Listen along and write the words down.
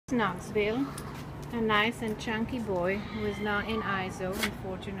Knoxville, a nice and chunky boy who is now in ISO.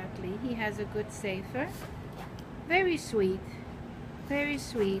 Unfortunately, he has a good safer. Very sweet,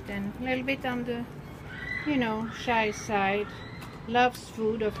 and a little bit on the, shy side. Loves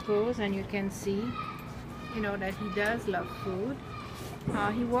food, of course, and you can see, that he does love food.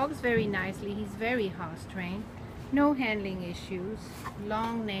 He walks very nicely. He's very horse trained. No handling issues.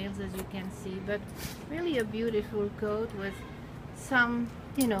 Long nails, as you can see, but really a beautiful coat with some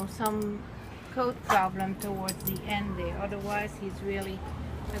coat problem towards the end there. Otherwise, he's really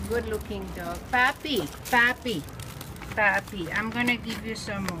a good-looking dog. Papi, I'm gonna give you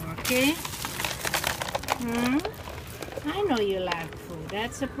some more, okay? I know you like food.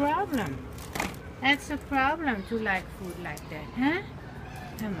 That's a problem. That's a problem to like food like that, huh?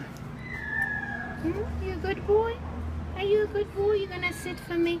 Come on. You a good boy? Are you a good boy? You gonna sit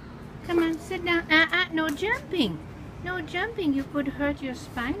for me? Come on, sit down. No jumping. No jumping. You could hurt your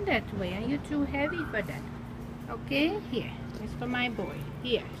spine that way. Are you too heavy for that? Okay, here. It's for my boy.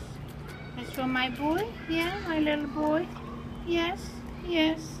 Yes. It's for my boy. Yeah, my little boy. Yes.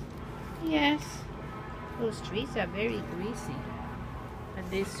 Those trees are very greasy, but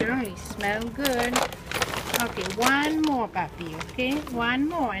they certainly smell good. Okay, one more, puppy. Okay, one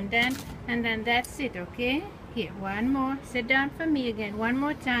more, and then that's it. Okay, here, one more. Sit down for me again. One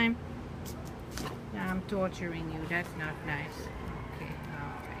more time. I'm torturing you. That's not nice. Okay,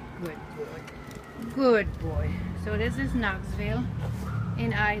 all right. Good boy. Good boy. So this is Knoxville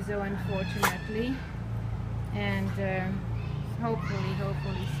in ISO, unfortunately, and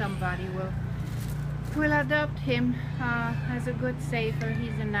hopefully somebody will adopt him as a good safer.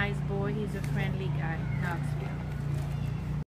 He's a nice boy. He's a friendly guy. Knoxville.